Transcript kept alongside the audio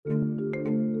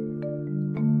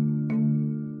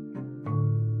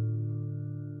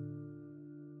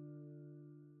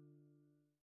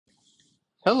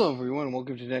Hello, everyone.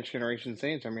 Welcome to Next Generation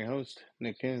Saints. I'm your host,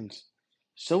 Nick Kins.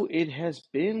 So, it has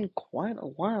been quite a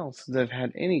while since I've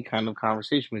had any kind of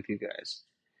conversation with you guys.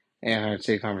 And I'd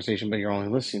say conversation, but you're only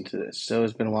listening to this. So,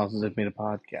 it's been a while since I've made a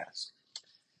podcast.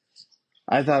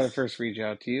 I thought I'd first reach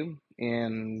out to you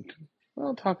and,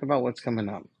 well, talk about what's coming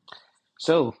up.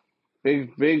 So,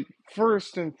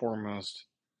 first and foremost,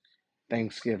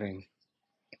 Thanksgiving.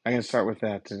 I'm going to start with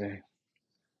that today.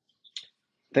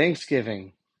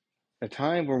 Thanksgiving, a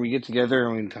time where we get together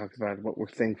and we talk about what we're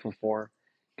thankful for,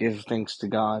 give thanks to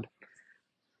God,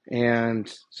 and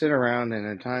sit around and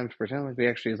at times pretend like we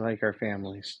actually like our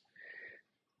families.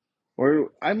 Or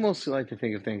I mostly like to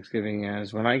think of Thanksgiving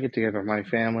as when I get together with my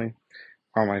family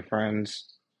or my friends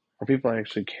or people I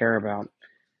actually care about.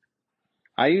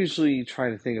 I usually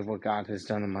try to think of what God has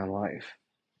done in my life.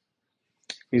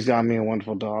 He's got me a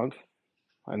wonderful dog.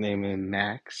 I name him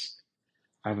Max.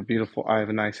 I have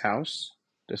a nice house.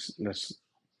 This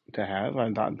to have. I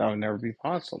thought that would never be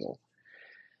possible.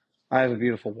 I have a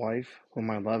beautiful wife whom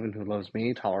I love and who loves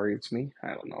me, tolerates me.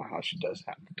 I don't know how she does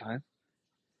half the time.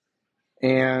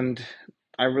 And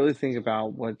I really think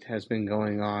about what has been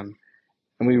going on,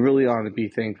 and we really ought to be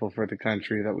thankful for the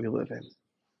country that we live in.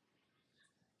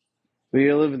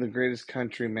 We live in the greatest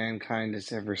country mankind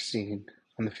has ever seen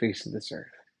on the face of this earth.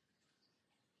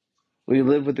 We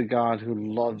live with a God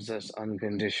who loves us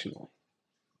unconditionally,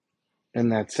 and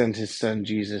that sent his son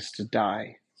Jesus to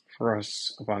die for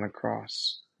us upon a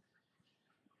cross.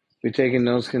 We take in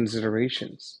those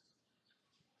considerations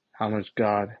how much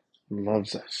God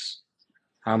loves us,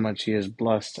 how much he has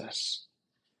blessed us.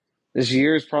 This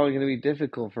year is probably going to be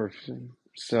difficult for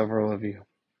several of you,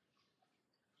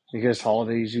 because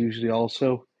holidays usually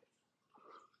also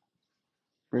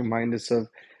remind us of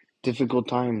difficult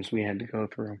times we had to go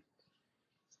through.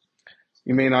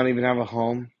 You may not even have a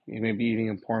home. You may be eating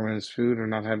a poor man's food or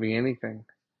not having anything.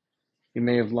 You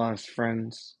may have lost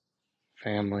friends,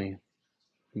 family,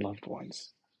 and loved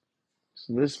ones.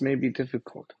 So this may be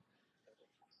difficult.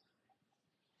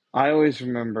 I always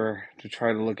remember to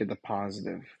try to look at the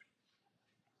positive.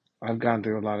 I've gone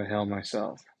through a lot of hell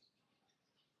myself.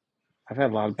 I've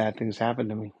had a lot of bad things happen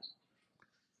to me.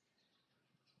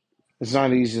 It's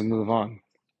not easy to move on.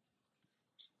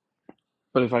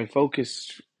 But if I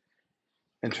focus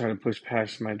and try to push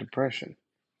past my depression,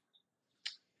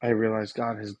 I realize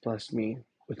God has blessed me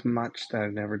with much that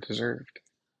I've never deserved.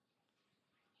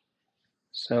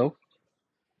 So,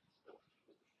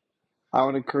 I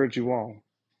would encourage you all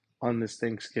on this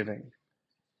Thanksgiving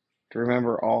to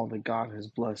remember all that God has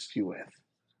blessed you with.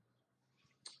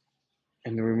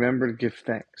 And to remember to give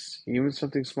thanks. Even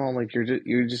something small like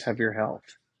you just have your health.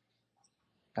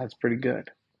 That's pretty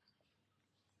good.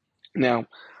 Now,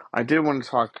 I did want to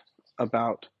talk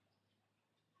about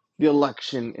the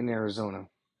election in Arizona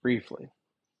briefly.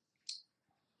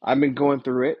 I've been going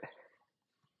through it,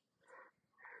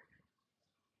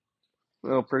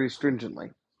 well, pretty stringently.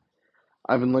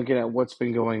 I've been looking at what's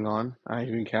been going on. I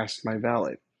even cast my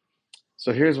ballot.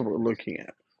 So here's what we're looking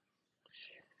at.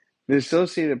 The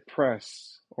Associated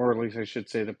Press, or at least I should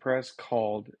say the press,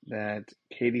 called that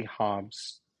Katie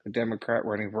Hobbs, a Democrat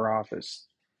running for office,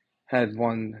 has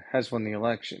won the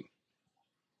election.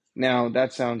 Now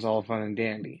that sounds all fun and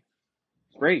dandy.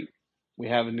 Great. We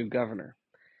have a new governor.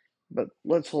 But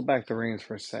let's hold back the reins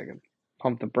for a second.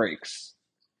 Pump the brakes.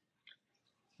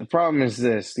 The problem is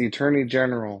this: the Attorney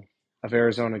General of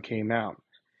Arizona came out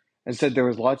and said there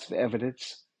was lots of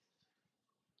evidence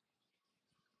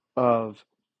of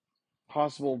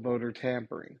possible voter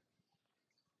tampering.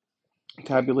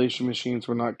 Tabulation machines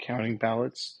were not counting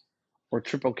ballots or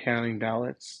triple counting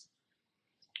ballots.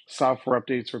 Software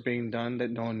updates were being done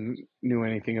that no one knew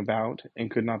anything about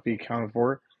and could not be accounted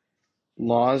for.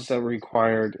 Laws that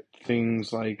required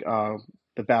things like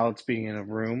the ballots being in a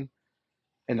room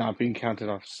and not being counted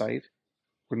off site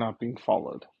were not being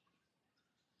followed.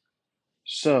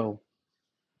 So,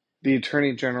 the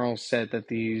Attorney General said that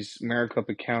these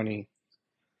Maricopa County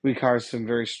requires some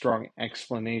very strong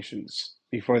explanations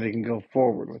before they can go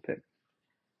forward with it.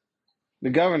 The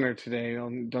governor today,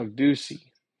 Doug Ducey,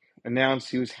 announced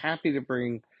he was happy to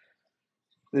bring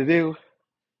the new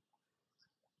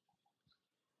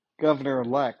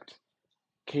governor-elect,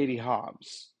 Katie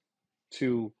Hobbs,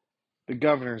 to the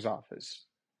governor's office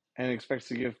and expects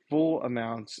to give full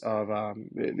amounts of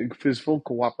his full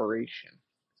cooperation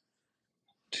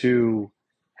to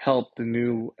help the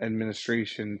new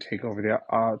administration take over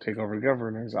the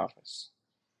governor's office.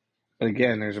 But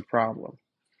again, there's a problem.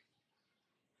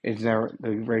 It's never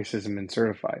the race hasn't been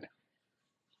certified.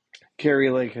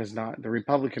 Kari Lake has not. The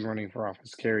Republican running for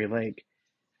office, Kari Lake,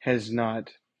 has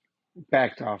not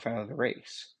backed off out of the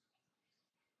race.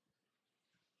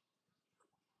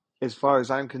 as far as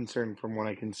I'm concerned, from what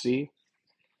I can see,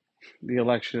 the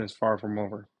election is far from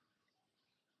over.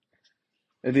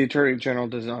 If the Attorney General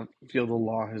does not feel the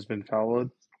law has been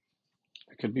followed,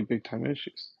 it could be big time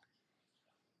issues.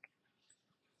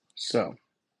 So,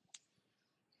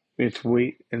 we have to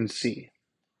wait and see.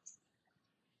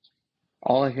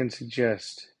 All I can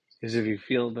suggest is if you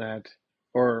feel that,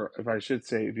 or if I should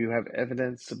say, if you have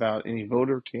evidence about any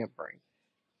voter tampering,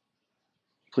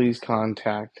 please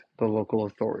contact the local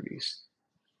authorities.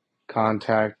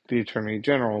 Contact the Attorney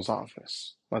General's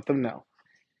office. Let them know.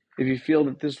 If you feel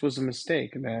that this was a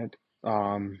mistake, that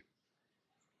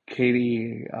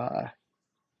Katie,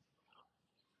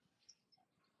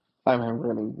 I'm having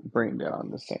really brain dead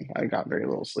on this thing. I got very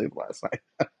little sleep last night.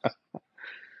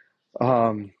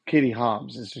 Katie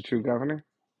Hobbs is the true governor,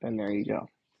 then there you go.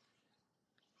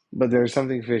 But there's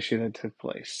something fishy that took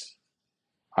place.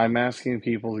 I'm asking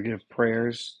people to give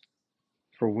prayers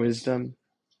for wisdom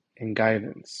and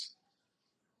guidance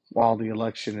while the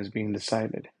election is being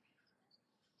decided.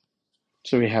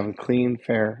 So we have a clean,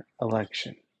 fair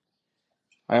election.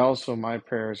 My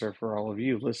prayers are for all of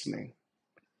you listening,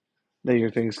 that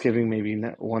your Thanksgiving may be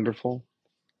wonderful,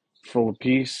 full of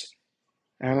peace,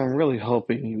 and I'm really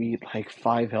hoping you eat like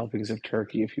 5 helpings of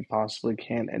turkey if you possibly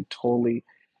can, and totally,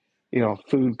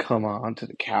 food come on to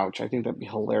the couch. I think that'd be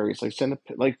hilarious. Like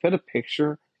put a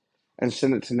picture and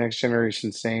send it to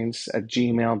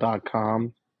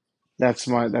nextgenerationsaints@gmail.com.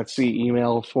 That's the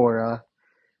email for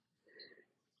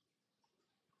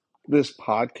this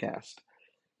podcast.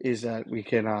 Is that we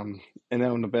can and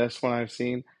then the best one I've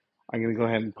seen, I'm gonna go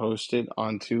ahead and post it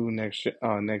onto Next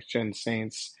Gen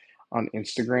Saints on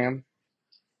Instagram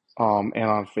and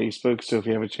on Facebook. So if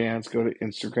you have a chance, go to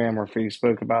Instagram or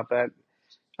Facebook about that.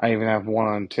 I even have one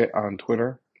on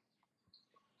Twitter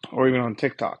or even on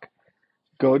TikTok.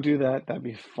 Go do that. That'd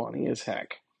be funny as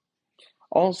heck.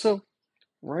 Also,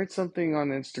 write something on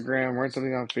Instagram, write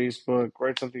something on Facebook,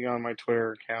 write something on my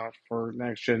Twitter account for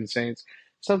Next Gen Saints.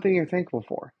 Something you're thankful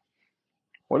for.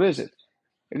 What is it?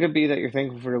 It could be that you're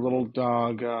thankful for your little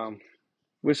dog,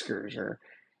 Whiskers, or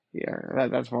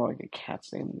that's more like a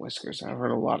cat's name, Whiskers. I've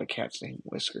heard a lot of cats named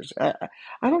Whiskers. I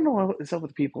don't know what's up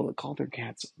with people that call their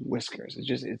cats Whiskers.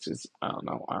 It's I don't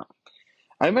know.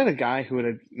 I met a guy who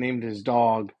had named his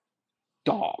dog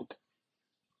Dog,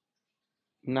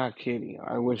 not Kitty.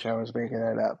 I wish I was making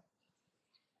that up.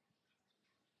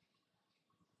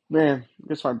 Man,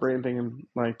 gets my brain thinking,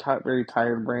 like very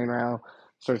tired brain now.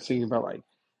 Starts thinking about like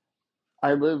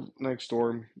I live next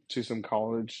door to some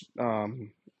college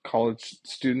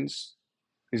students,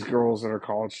 these girls that are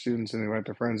college students, and they invite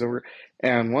their friends over.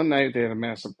 And one night they had a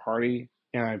massive party,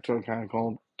 and I told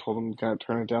them to kind of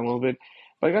turn it down a little bit.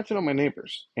 But I got to know my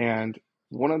neighbors, and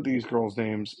one of these girls'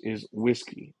 names is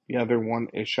Whiskey. The other one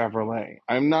is Chevrolet.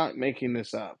 I'm not making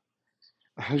this up.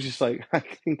 I was just like, I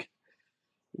think,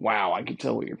 wow, I could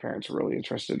tell what your parents are really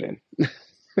interested in.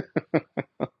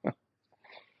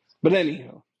 But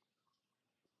anyhow,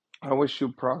 I wish you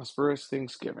a prosperous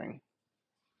Thanksgiving.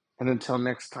 And until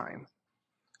next time.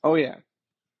 Oh, yeah,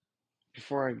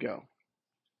 before I go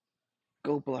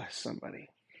bless somebody.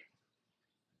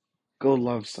 Go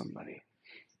love somebody.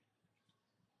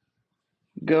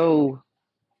 Go,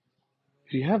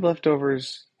 if you have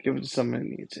leftovers, give it to someone who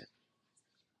needs it.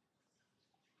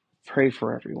 Pray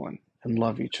for everyone and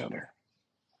love each other.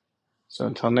 So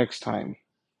until next time,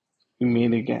 we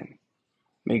meet again.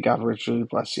 May God richly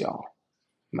bless y'all,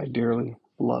 my dearly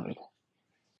beloved.